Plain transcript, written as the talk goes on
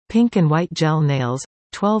Pink and white gel nails,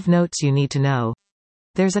 12 notes you need to know.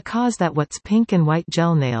 There's a cause that what's pink and white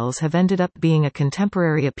gel nails have ended up being a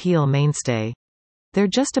contemporary appeal mainstay. They're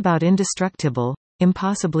just about indestructible,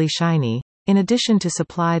 impossibly shiny, in addition to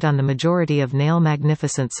supplied on the majority of nail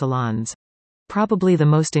magnificent salons. Probably the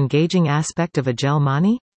most engaging aspect of a gel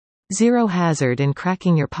mani? Zero hazard in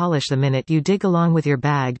cracking your polish the minute you dig along with your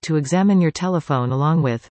bag to examine your telephone along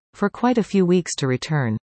with, for quite a few weeks to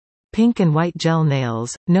return. Pink and white gel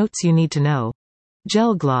nails, notes you need to know.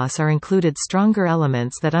 Gel gloss are included stronger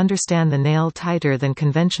elements that understand the nail tighter than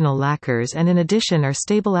conventional lacquers and in addition are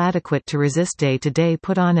stable adequate to resist day-to-day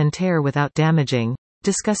put-on and tear without damaging,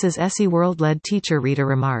 discusses SE World lead teacher Rita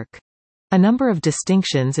remark. A number of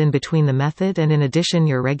distinctions in between the method and in addition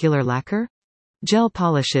your regular lacquer? Gel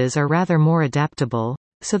polishes are rather more adaptable,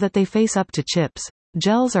 so that they face up to chips.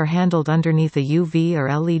 Gels are handled underneath a UV or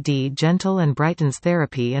LED gentle and brightens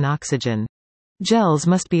therapy in oxygen. Gels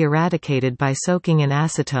must be eradicated by soaking in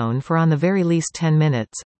acetone for on the very least 10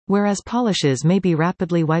 minutes, whereas polishes may be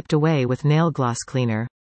rapidly wiped away with nail gloss cleaner.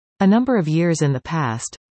 A number of years in the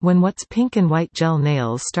past, when what's pink and white gel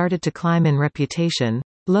nails started to climb in reputation,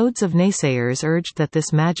 loads of naysayers urged that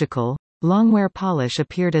this magical, long-wear polish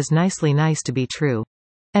appeared as nicely nice to be true.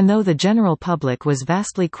 And though the general public was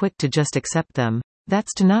vastly quick to just accept them,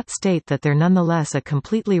 that's to not state that they're nonetheless a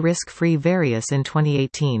completely risk-free various in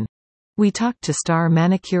 2018. We talked to star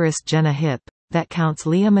manicurist Jenna Hip, that counts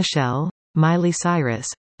Lea Michele, Miley Cyrus,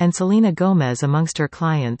 and Selena Gomez amongst her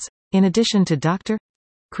clients, in addition to Dr.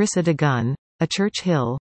 Chris Degun, a Church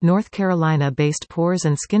Hill, North Carolina-based pores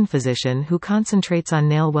and skin physician who concentrates on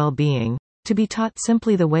nail well-being, to be taught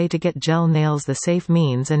simply the way to get gel nails the safe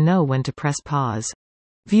means and know when to press pause.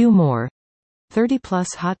 View more.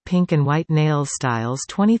 30+ hot pink and white nails styles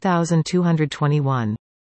 20,221.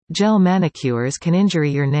 Gel manicures can injure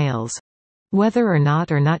your nails. Whether or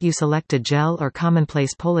not you select a gel or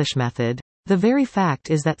commonplace polish method, the very fact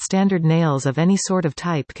is that standard nails of any sort of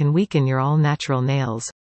type can weaken your all-natural nails.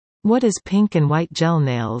 What is pink and white gel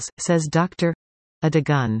nails, says Dr.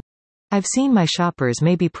 Degun. I've seen my shoppers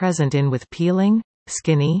may be present in with peeling,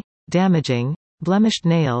 skinny, damaging, blemished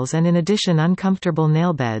nails and in addition uncomfortable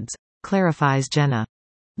nail beds, clarifies Jenna.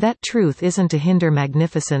 That truth isn't to hinder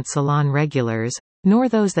magnificent salon regulars, nor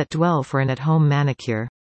those that dwell for an at-home manicure.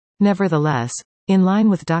 Nevertheless, in line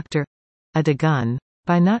with Dr. Degun,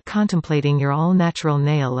 by not contemplating your all-natural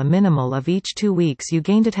nail a minimal of each 2 weeks you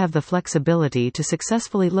gained it have the flexibility to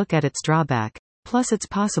successfully look at its drawback. Plus it's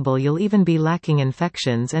possible you'll even be lacking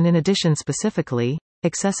infections and in addition specifically,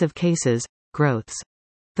 excessive cases, growths.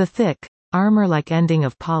 The thick, armor-like ending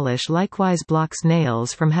of polish likewise blocks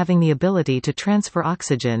nails from having the ability to transfer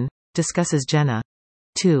oxygen, discusses Jenna.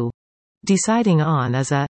 2. Deciding on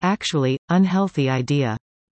is a, actually, unhealthy idea.